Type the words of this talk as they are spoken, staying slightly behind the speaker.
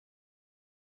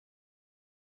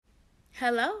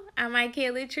Hello, I'm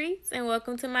Kayla Treats and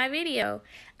welcome to my video.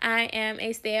 I am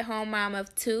a stay-at-home mom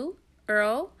of two,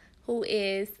 Earl, who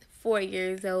is 4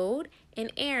 years old,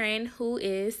 and Aaron, who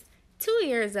is 2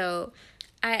 years old.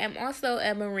 I am also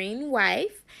a Marine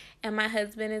wife, and my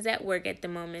husband is at work at the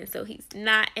moment, so he's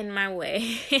not in my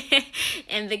way.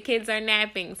 And the kids are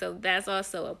napping, so that's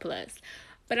also a plus.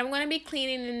 But I'm going to be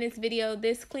cleaning in this video.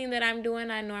 This clean that I'm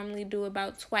doing, I normally do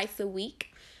about twice a week.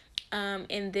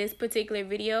 In this particular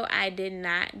video, I did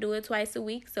not do it twice a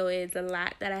week, so it's a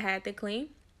lot that I had to clean.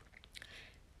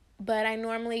 But I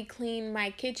normally clean my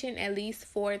kitchen at least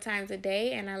 4 times a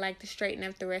day, and I like to straighten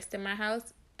up the rest of my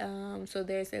house. So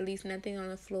there's at least nothing on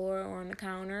the floor or on the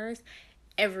counters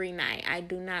every night. I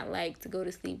do not like to go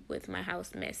to sleep with my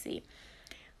house messy.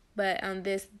 But on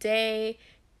this day,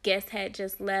 guests had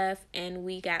just left and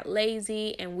we got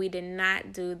lazy and we did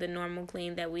not do the normal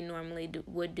clean that we normally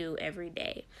would do every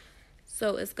day.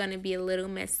 So it's going to be a little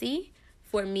messy,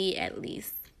 for me at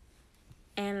least.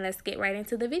 And let's get right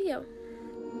into the video.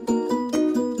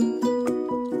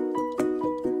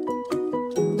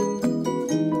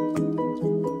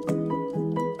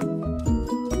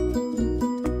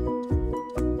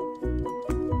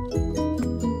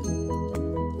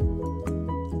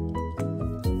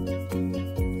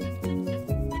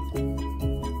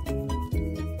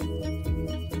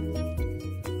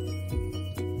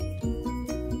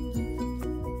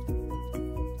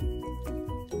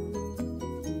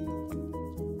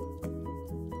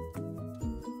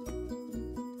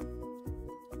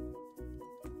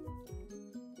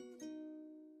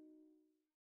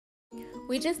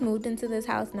 We just moved into this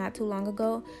house not too long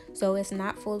ago, so it's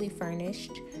not fully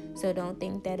furnished. So don't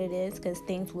think that it is, because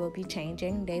things will be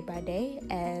changing day by day,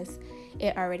 as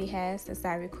it already has since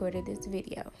I recorded this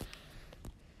video.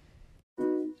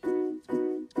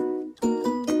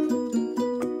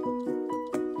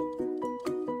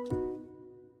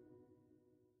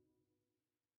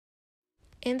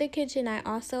 In the kitchen, I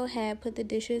also had put the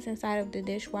dishes inside of the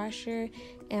dishwasher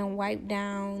and wiped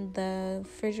down the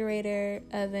refrigerator,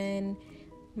 oven,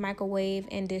 microwave,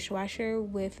 and dishwasher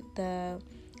with the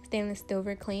stainless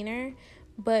silver cleaner,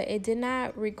 but it did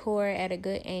not record at a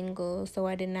good angle, so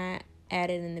I did not add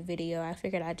it in the video. I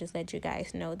figured I'd just let you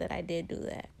guys know that I did do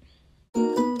that.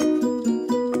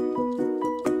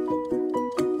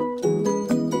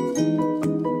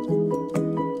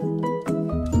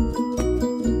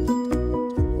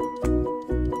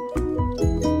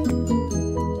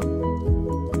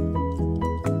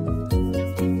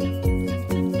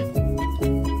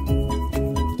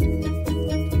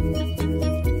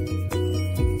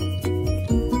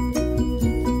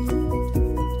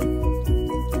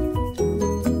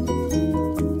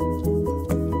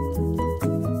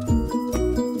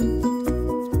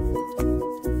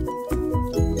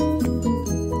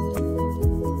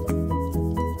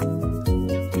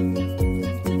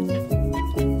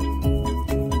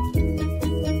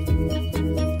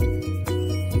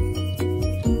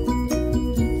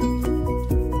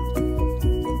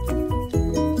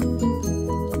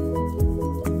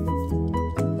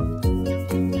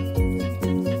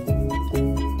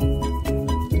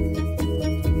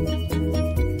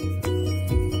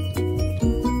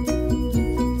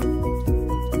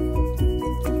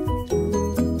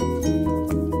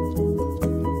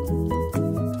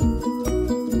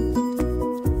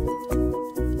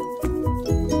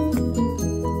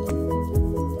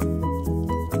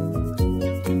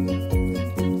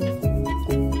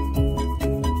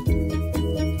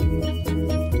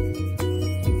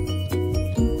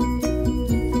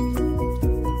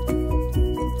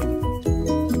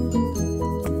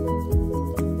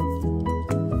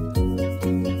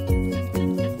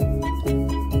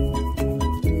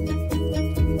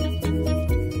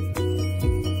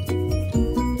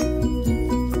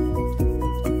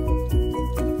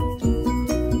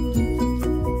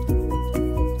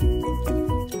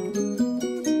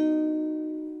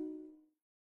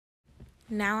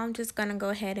 Now I'm just going to go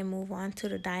ahead and move on to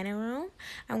the dining room.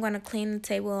 I'm going to clean the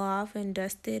table off and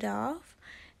dust it off.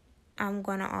 I'm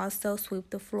going to also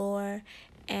sweep the floor.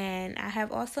 And I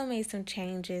have also made some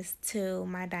changes to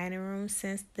my dining room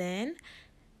since then.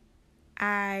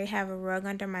 I have a rug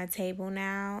under my table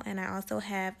now, and I also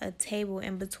have a table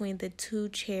in between the 2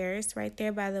 chairs right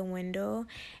there by the window.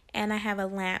 And I have a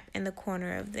lamp in the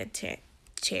corner of the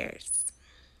chairs.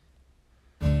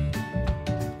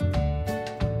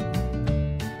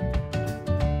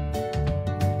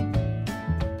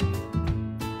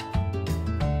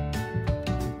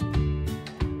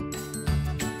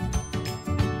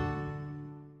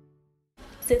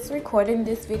 Since recording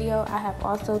this video, I have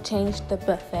also changed the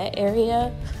buffet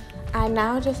area. I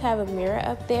now just have a mirror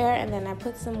up there, and then I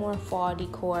put some more fall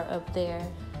decor up there.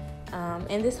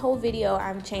 In this whole video,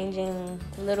 I'm changing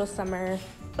little summer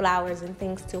flowers and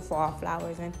things to fall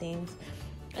flowers and things.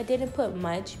 I didn't put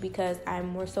much because I'm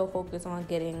more so focused on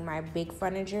getting my big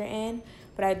furniture in,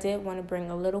 but I did want to bring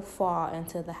a little fall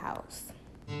into the house.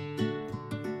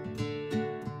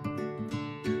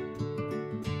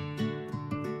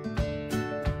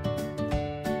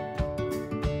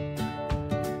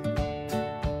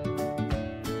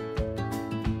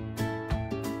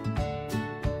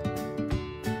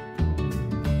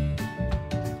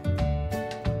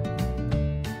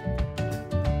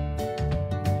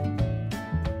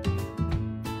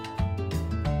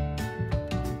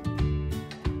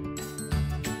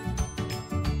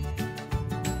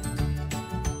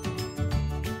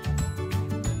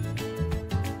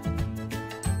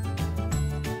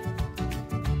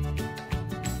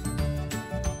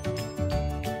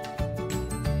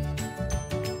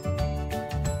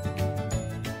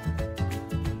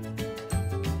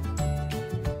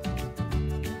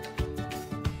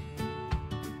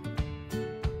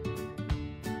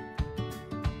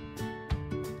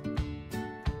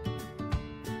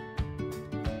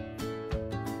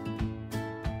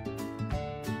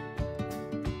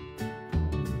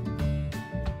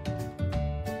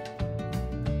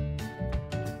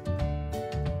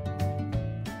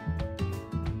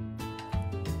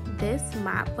 This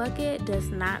mop bucket does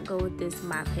not go with this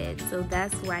mop head, so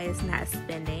that's why it's not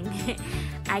spinning.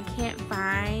 I can't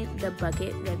find the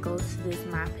bucket that goes to this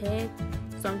mop head,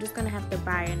 so I'm just gonna have to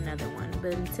buy another one.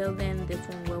 But until then, this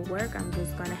one will work. I'm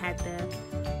just gonna have to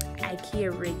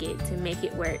IKEA rig it to make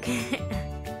it work.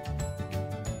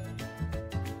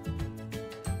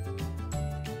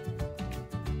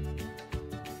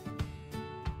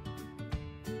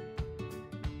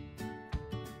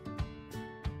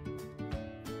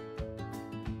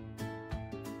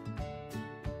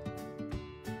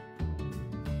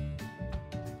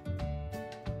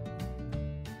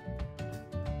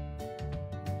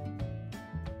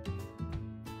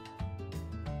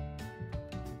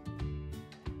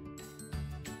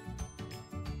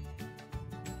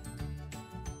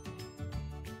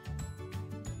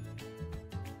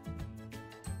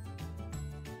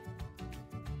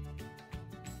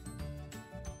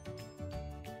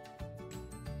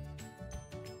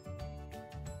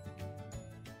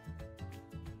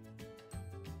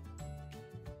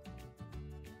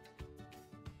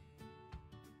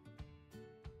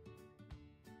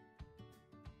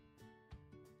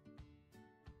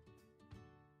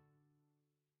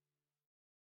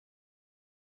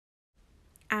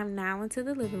 I'm now into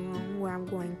the living room where I'm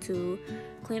going to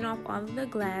clean off all of the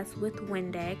glass with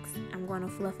Windex. I'm going to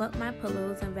fluff up my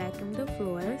pillows and vacuum the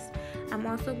floors. I'm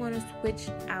also going to switch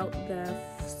out the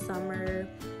summer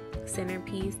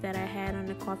centerpiece that I had on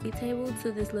the coffee table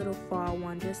to this little fall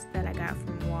one just that I got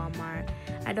from Walmart.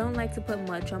 I don't like to put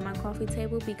much on my coffee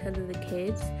table because of the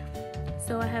kids,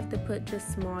 so I have to put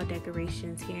just small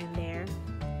decorations here and there.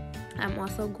 I'm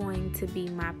also going to be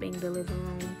mopping the living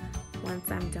room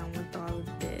once I'm done with all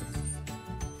of this.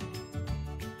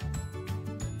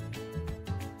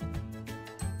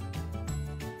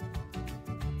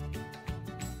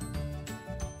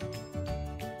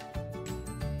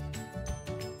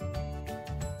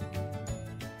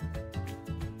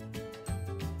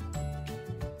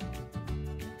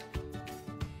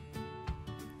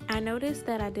 I noticed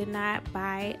that I did not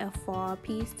buy a fall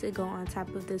piece to go on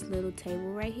top of this little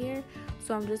table right here,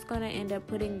 so I'm just going to end up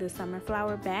putting the summer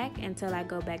flower back until I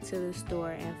go back to the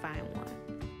store and find one.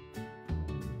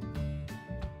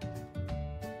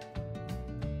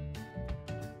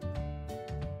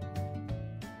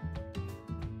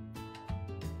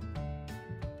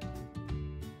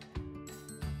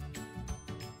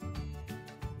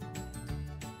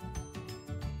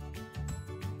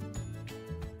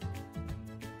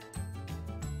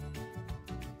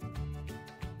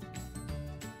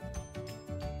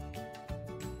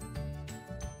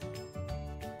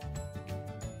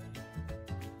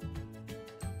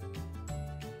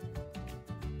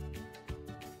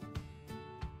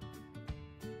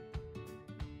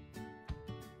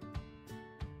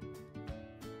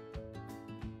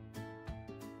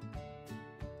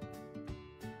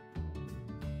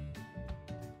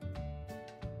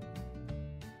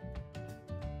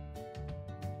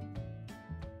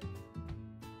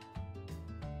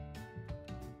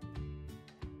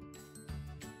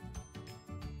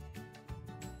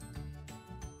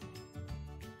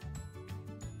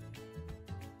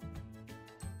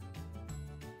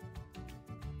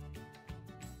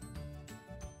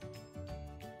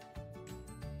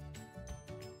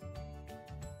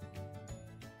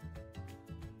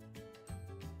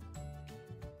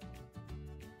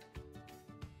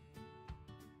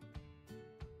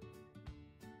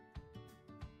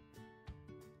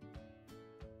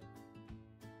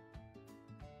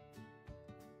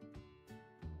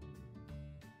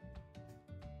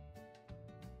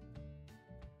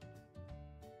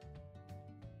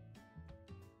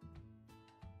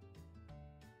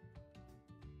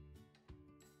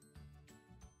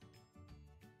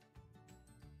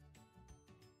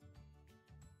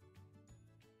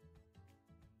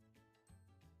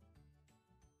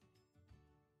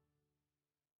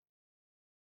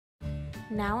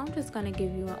 Now I'm just going to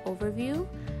give you an overview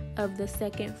of the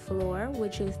second floor,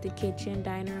 which is the kitchen,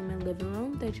 dining room, and living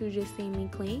room that you just seen me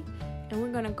clean. And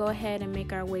we're going to go ahead and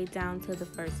make our way down to the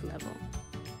first level.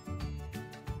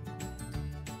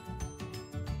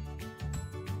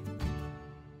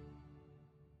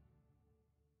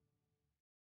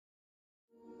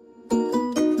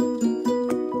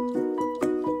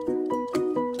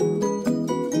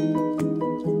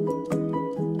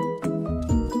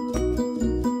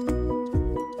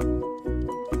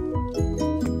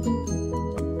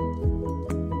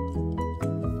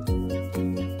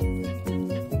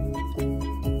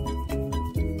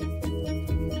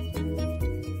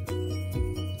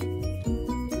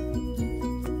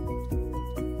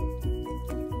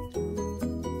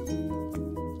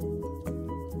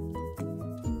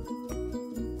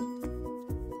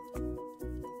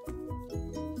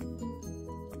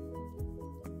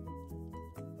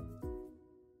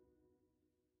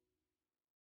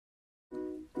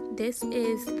 This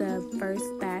is the first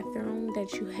bathroom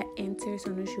that you enter as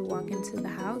soon as you walk into the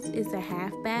house. It's a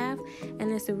half bath,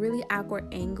 and it's a really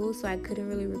awkward angle, so I couldn't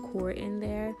really record in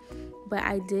there. But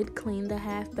I did clean the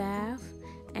half bath,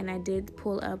 and I did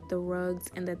pull up the rugs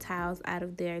and the towels out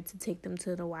of there to take them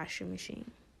to the washing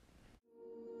machine.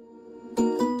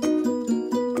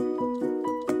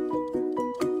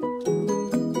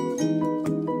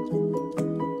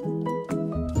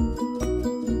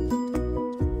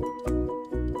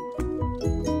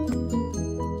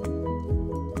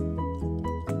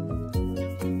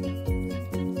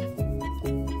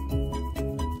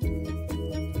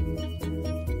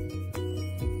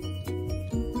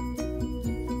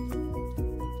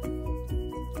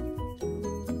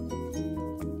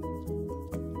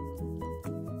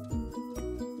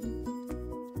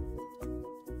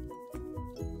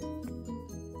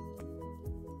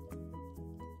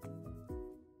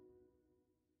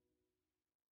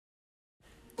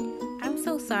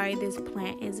 So sorry this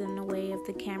plant is in the way of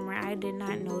the camera. I did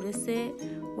not notice it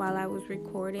while I was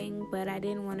recording, but I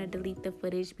didn't want to delete the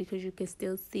footage because you could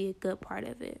still see a good part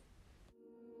of it.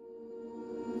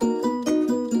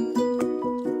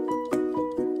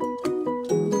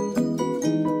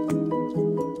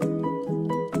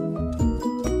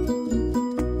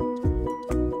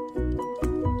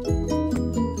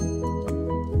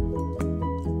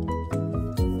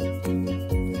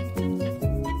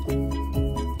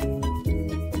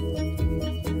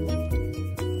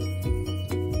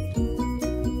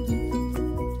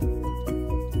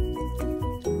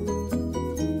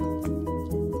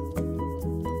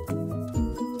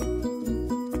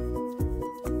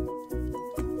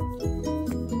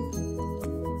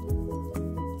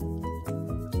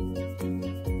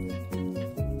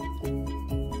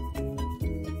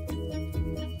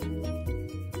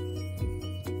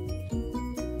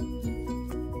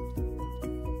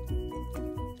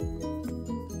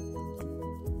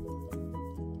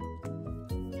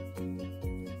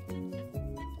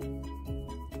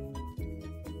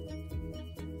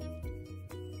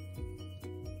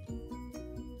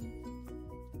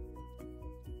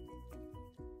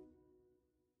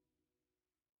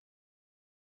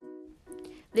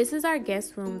 This is our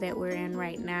guest room that we're in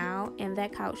right now, and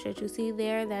that couch that you see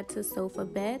there, that's a sofa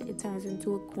bed. It turns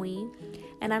into a queen,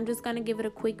 and I'm just going to give it a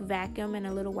quick vacuum and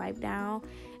a little wipe down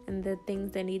and the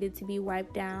things that needed to be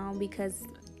wiped down because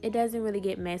it doesn't really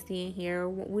get messy in here.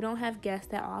 We don't have guests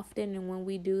that often, and when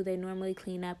we do, they normally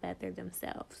clean up after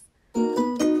themselves.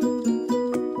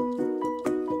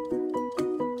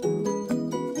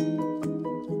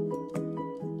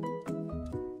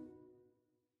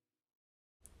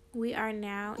 We are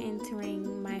now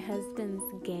entering my husband's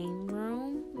game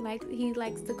room, like he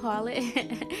likes to call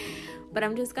it. But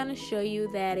I'm just going to show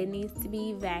you that it needs to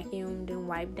be vacuumed and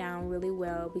wiped down really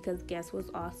well because guest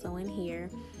was also in here.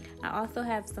 I also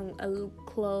have some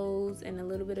clothes and a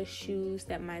little bit of shoes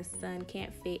that my son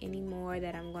can't fit anymore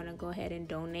that I'm going to go ahead and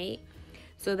donate.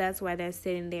 So that's why they're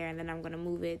sitting there, and then I'm going to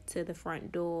move it to the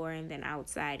front door and then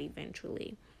outside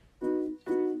eventually.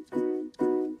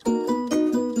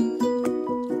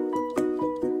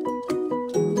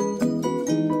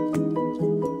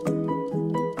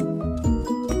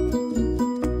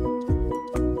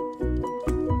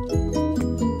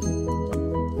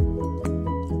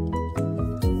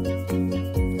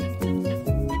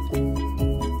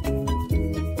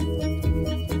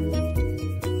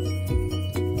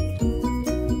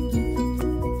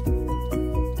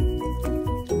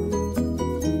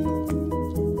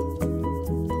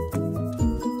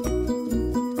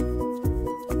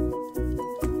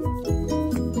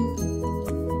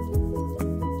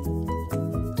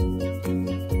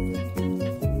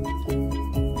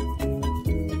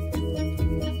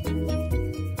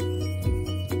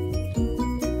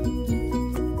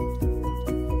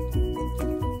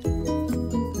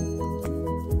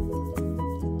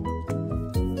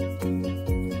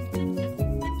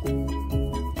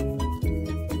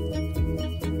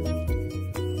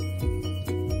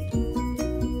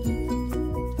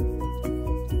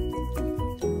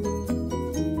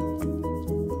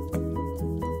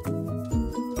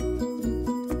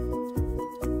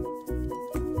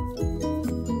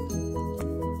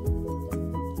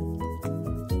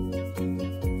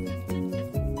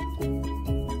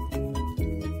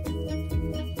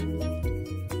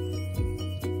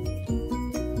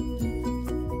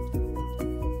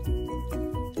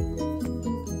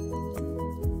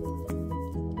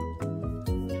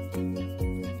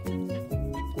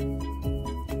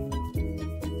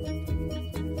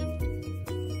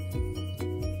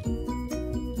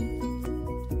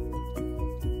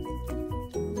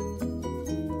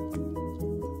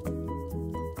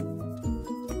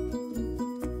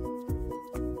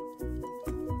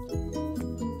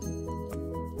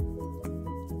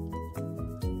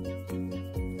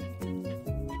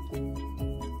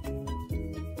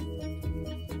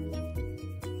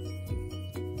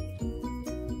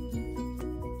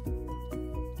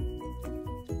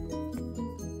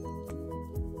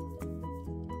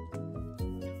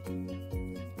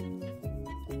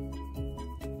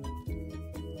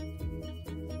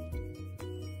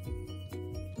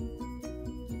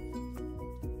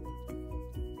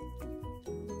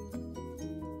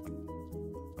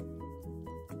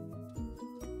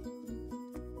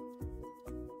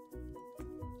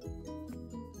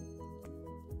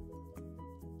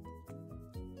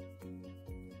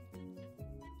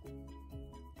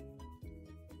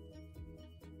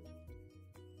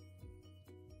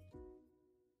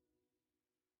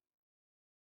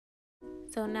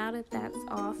 So now that that's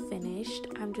all finished,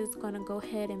 I'm just going to go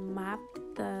ahead and mop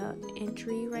the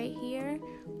entry right here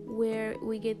where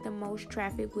we get the most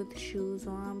traffic with shoes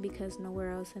on, because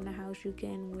nowhere else in the house you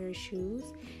can wear shoes.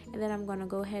 And then I'm going to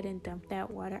go ahead and dump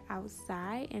that water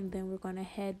outside, and then we're going to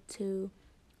head to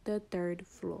the 3rd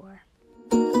floor.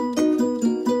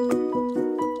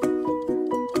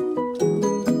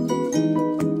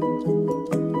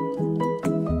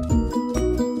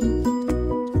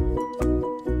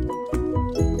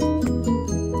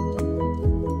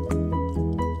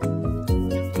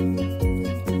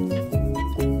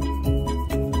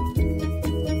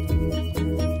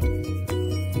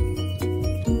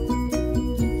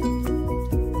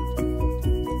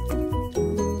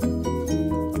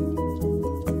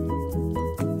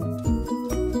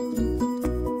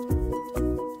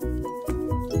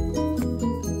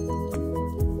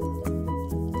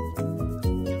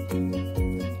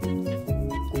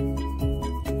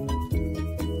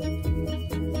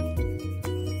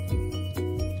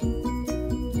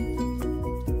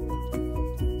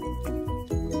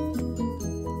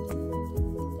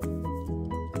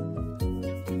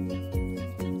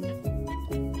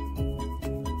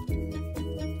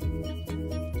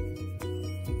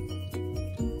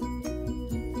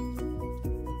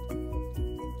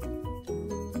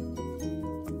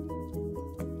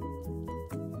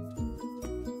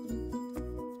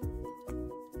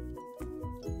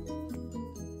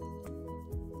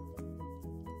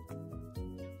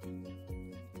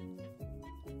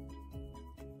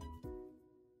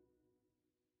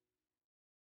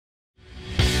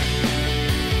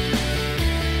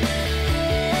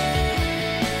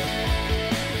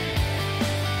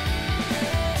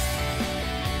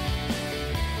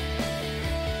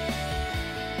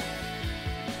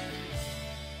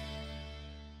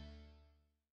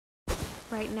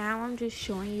 Right now I'm just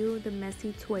showing you the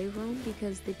messy toy room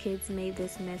because the kids made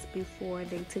this mess before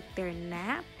they took their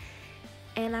nap.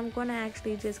 And I'm going to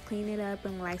actually just clean it up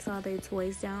and Lysol their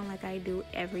toys down like I do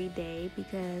every day,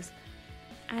 because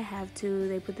I have to.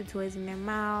 They put the toys in their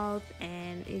mouth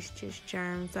and it's just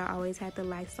germs, so I always have to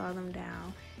Lysol them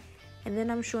down. And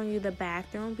then I'm showing you the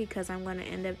bathroom because I'm going to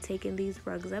end up taking these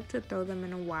rugs up to throw them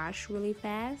in a wash really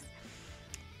fast.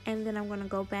 And then I'm going to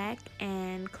go back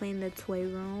and clean the toy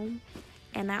room.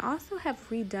 And I also have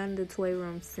redone the toy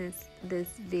room since this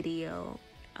video.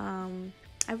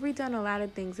 I've redone a lot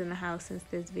of things in the house since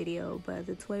this video, but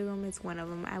the toy room is one of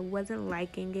them. I wasn't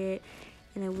liking it,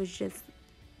 and it was just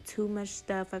too much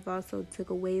stuff. I've also took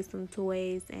away some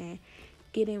toys and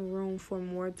getting room for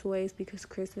more toys because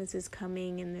Christmas is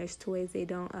coming and there's toys they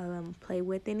don't play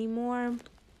with anymore.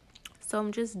 So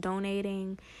I'm just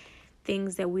donating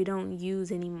things that we don't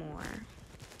use anymore.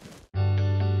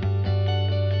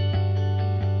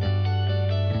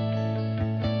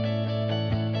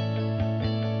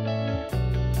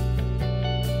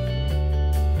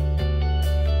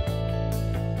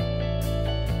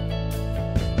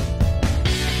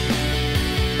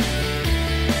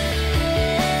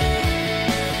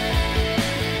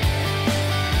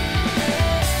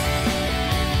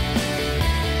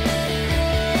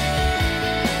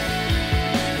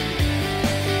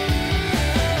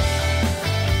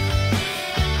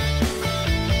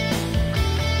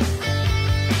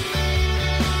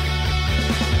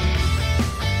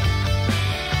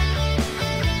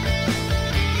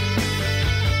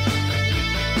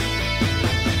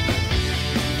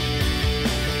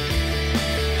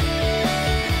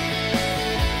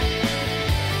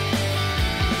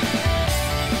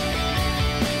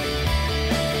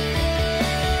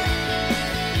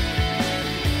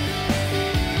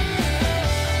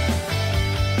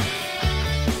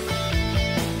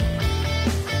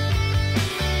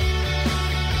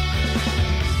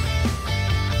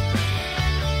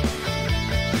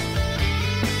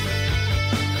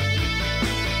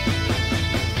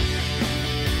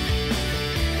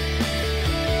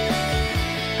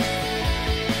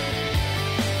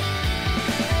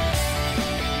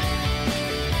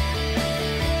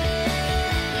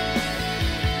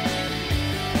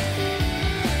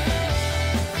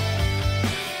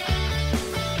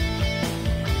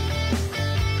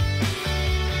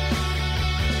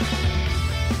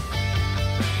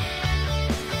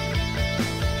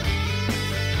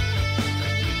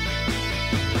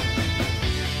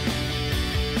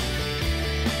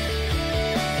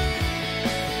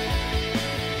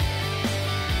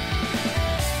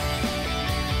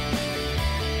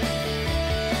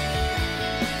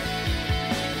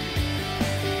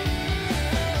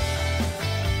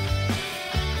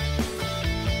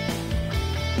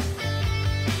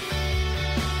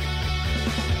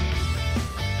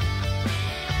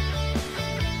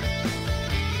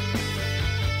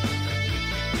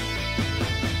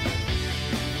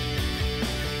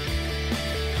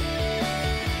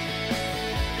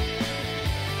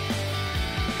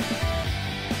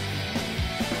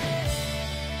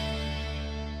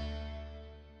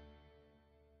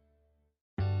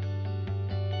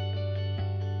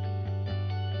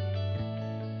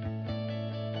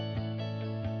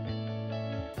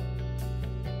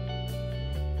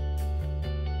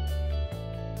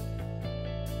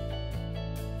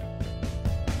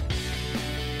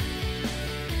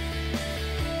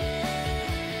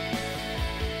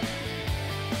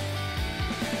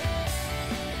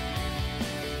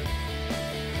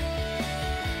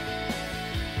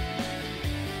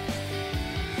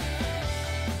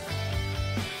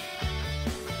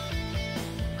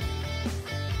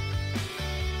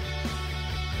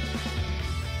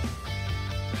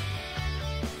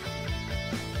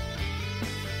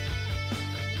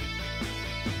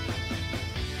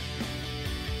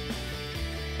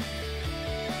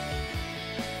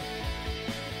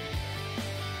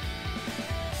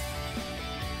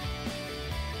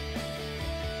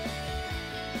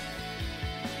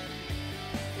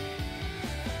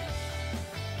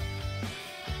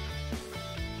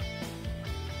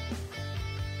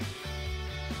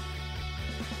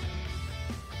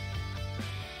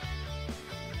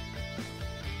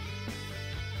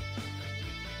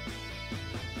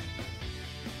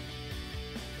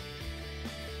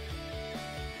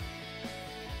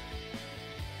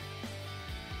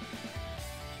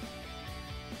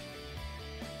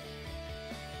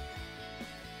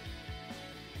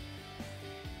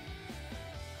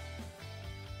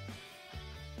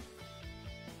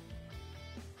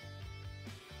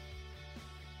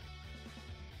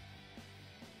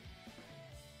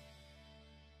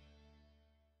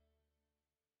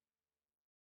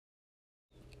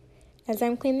 As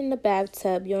I'm cleaning the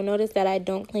bathtub, you'll notice that I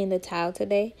don't clean the tile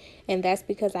today, and that's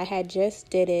because I had just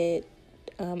did it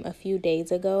a few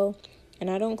days ago. And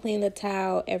I don't clean the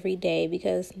tile every day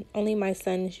because only my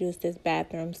sons use this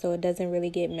bathroom, so it doesn't really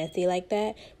get messy like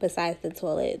that. Besides the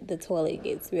toilet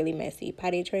gets really messy.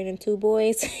 Potty training two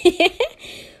boys.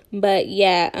 But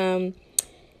yeah,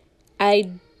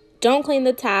 I don't clean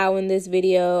the tile in this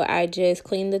video. I just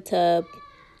clean the tub,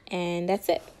 and that's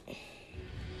it.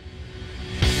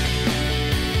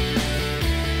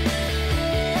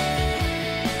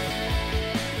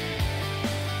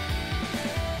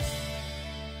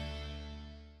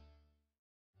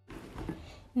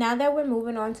 Now that we're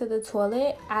moving on to the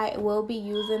toilet, I will be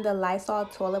using the Lysol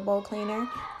toilet bowl cleaner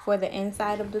for the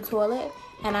inside of the toilet.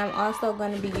 And I'm also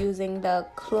going to be using the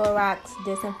Clorox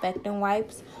disinfectant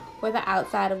wipes for the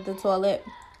outside of the toilet.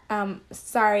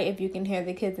 Sorry if you can hear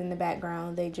the kids in the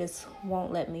background. They just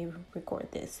won't let me record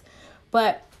this.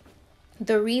 But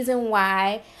the reason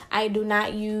why I do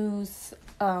not use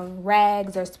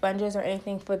rags or sponges or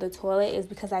anything for the toilet is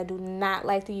because I do not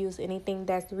like to use anything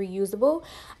that's reusable.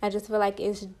 I just feel like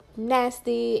it's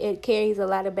nasty. It carries a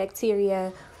lot of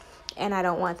bacteria, and I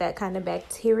don't want that kind of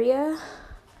bacteria.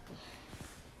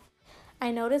 I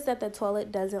noticed that the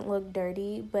toilet doesn't look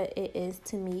dirty, but it is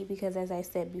to me because, as I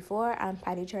said before, I'm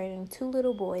potty training two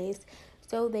little boys,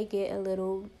 so they get a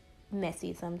little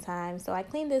messy sometimes. So I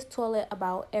clean this toilet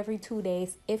about every 2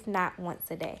 days, if not once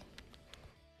a day.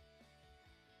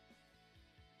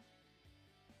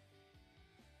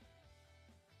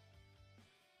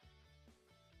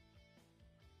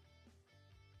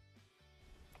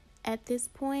 At this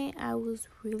point, I was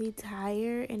really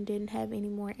tired and didn't have any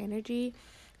more energy,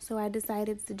 so I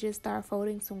decided to just start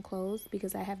folding some clothes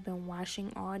because I have been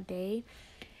washing all day,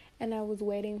 and I was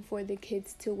waiting for the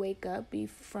kids to wake up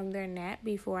from their nap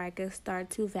before I could start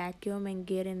to vacuum and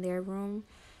get in their room.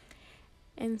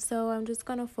 And so I'm just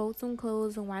going to fold some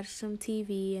clothes and watch some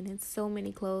TV, and it's so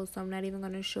many clothes, so I'm not even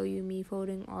going to show you me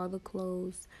folding all the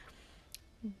clothes.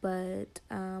 But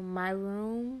my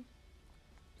room,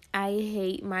 I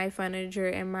hate my furniture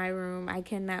in my room. I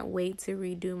cannot wait to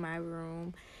redo my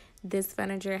room. This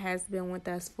furniture has been with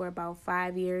us for about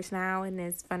 5 years now, and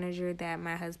it's furniture that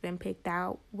my husband picked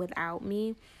out without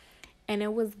me. And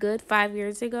it was good 5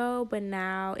 years ago, but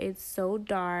now it's so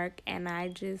dark, and I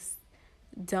just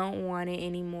don't want it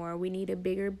anymore. We need a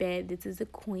bigger bed. This is a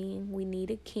queen. We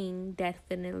need a king,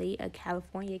 definitely a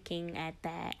California king at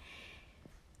that.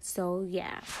 So,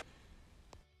 yeah.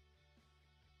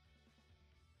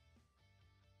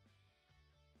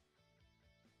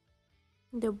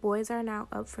 The boys are now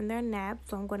up from their nap,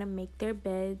 so I'm going to make their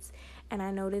beds. And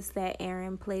I noticed that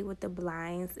Aaron played with the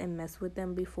blinds and messed with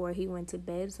them before he went to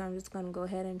bed, so I'm just going to go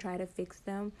ahead and try to fix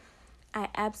them. I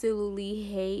absolutely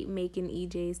hate making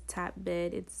EJ's top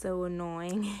bed. It's so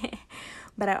annoying.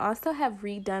 But I also have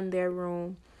redone their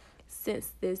room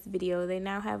since this video. They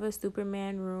now have a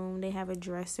Superman room. They have a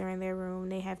dresser in their room.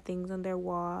 They have things on their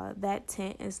wall. That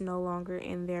tent is no longer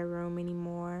in their room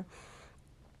anymore.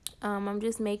 I'm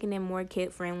just making it more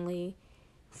kid friendly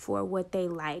for what they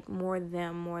like, more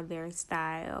them, more their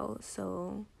style.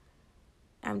 So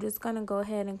I'm just gonna go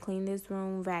ahead and clean this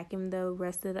room, vacuum the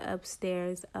rest of the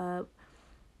upstairs up,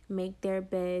 make their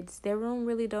beds. Their room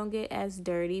really don't get as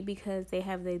dirty because they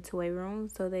have their toy room,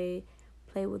 so they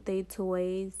play with their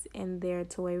toys in their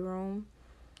toy room.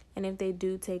 And if they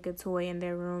do take a toy in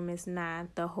their room, it's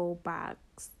not the whole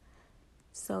box.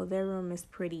 So their room is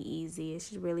pretty easy.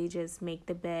 It's really just make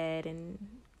the bed and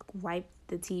wipe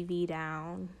the TV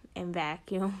down and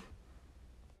vacuum.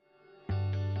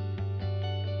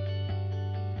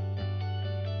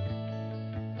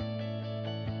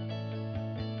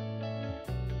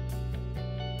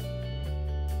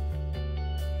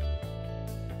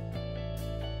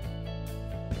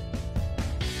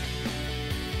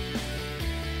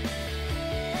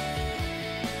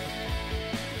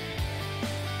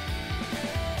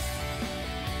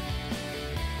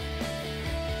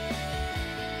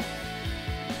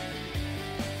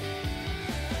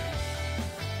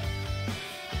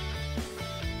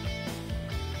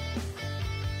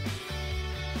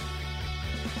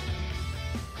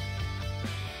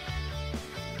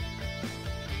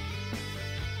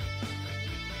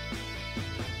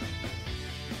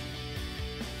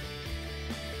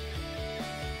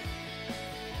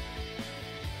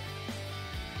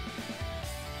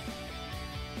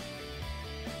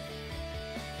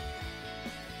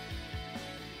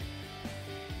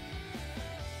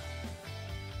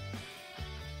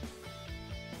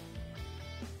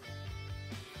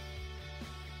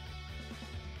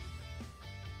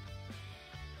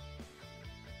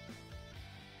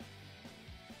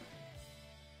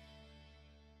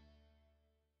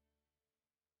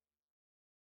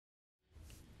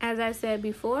 As I said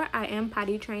before, I am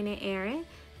potty training Aaron.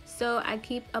 So I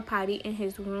keep a potty in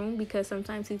his room because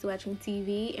sometimes he's watching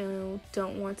TV and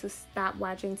don't want to stop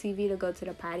watching TV to go to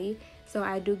the potty. So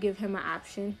I do give him an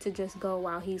option to just go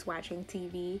while he's watching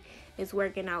TV. It's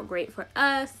working out great for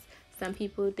us. Some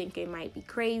people think it might be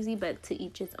crazy, but to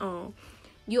each his own.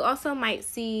 You also might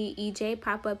see EJ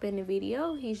pop up in the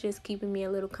video. He's just keeping me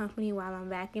a little company while I'm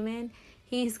vacuuming.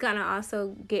 He's gonna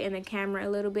also get in the camera a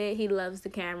little bit. He loves the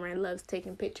camera and loves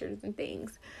taking pictures and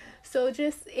things. So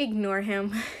just ignore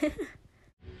him.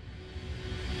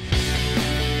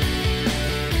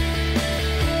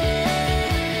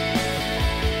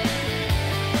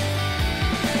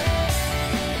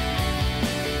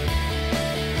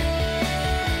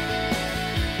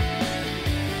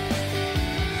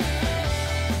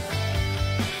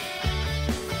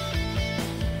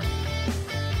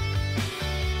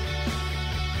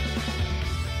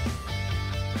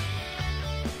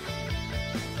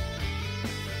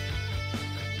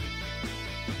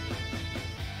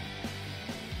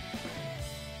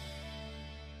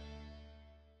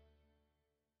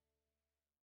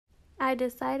 I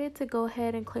decided to go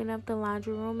ahead and clean up the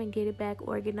laundry room and get it back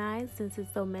organized since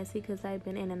it's so messy because I've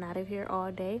been in and out of here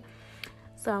all day.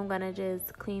 So I'm gonna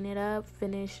just clean it up,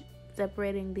 finish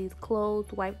separating these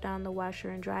clothes, wipe down the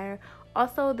washer and dryer.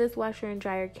 Also, this washer and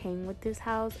dryer came with this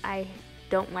house. I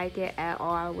don't like it at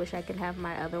all. I wish I could have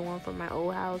my other one from my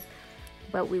old house,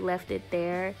 but we left it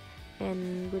there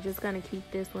and we're just gonna keep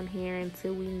this one here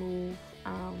until we move.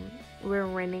 We're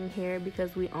renting here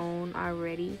because we own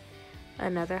already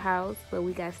another house, but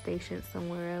we got stationed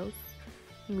somewhere else.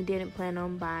 We didn't plan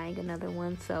on buying another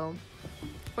one, so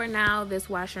for now this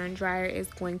washer and dryer is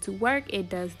going to work. It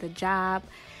does the job,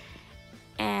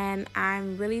 and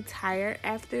I'm really tired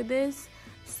after this,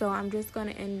 so I'm just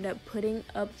gonna end up putting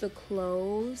up the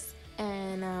clothes.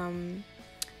 And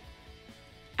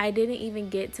I didn't even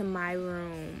get to my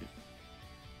room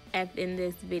in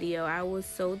this video. I was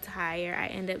so tired. I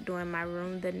ended up doing my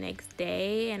room the next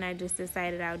day, and I just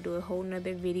decided I'll do a whole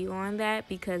nother video on that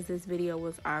because this video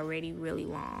was already really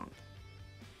long.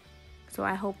 So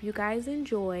I hope you guys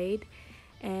enjoyed,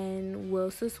 and will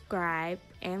subscribe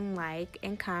and like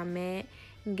and comment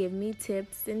and give me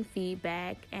tips and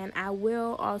feedback. And I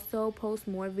will also post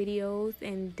more videos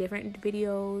and different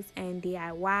videos and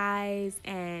DIYs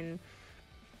and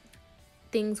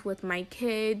things with my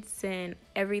kids and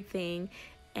everything.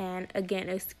 And again,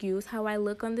 excuse how I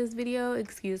look on this video,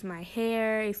 excuse my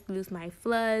hair, excuse my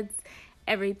floods,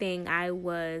 everything. I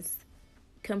was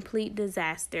complete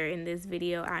disaster in this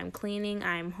video. I'm cleaning,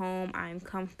 I'm home, I'm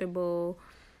comfortable,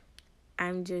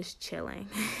 I'm just chilling.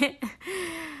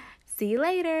 See you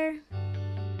later.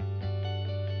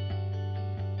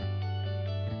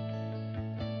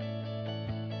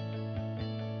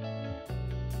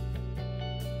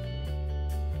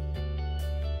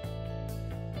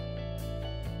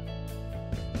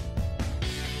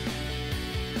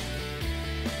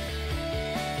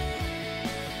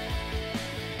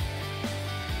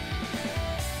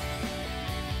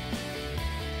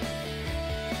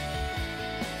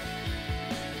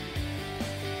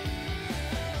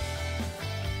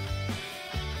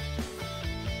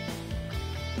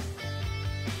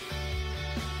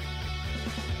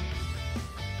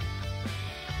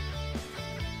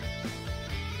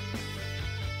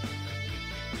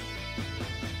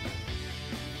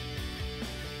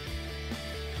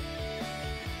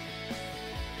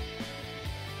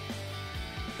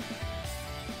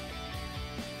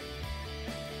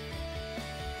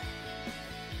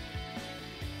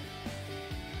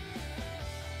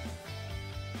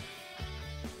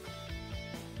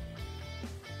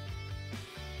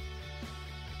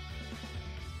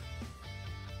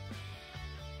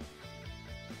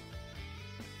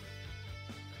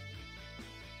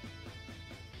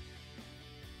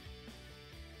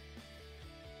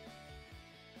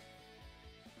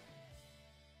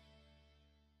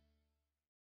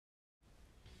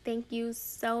 Thank you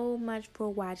so much for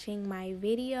watching my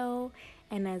video,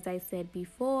 and as I said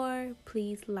before,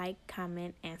 please like,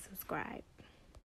 comment, and subscribe.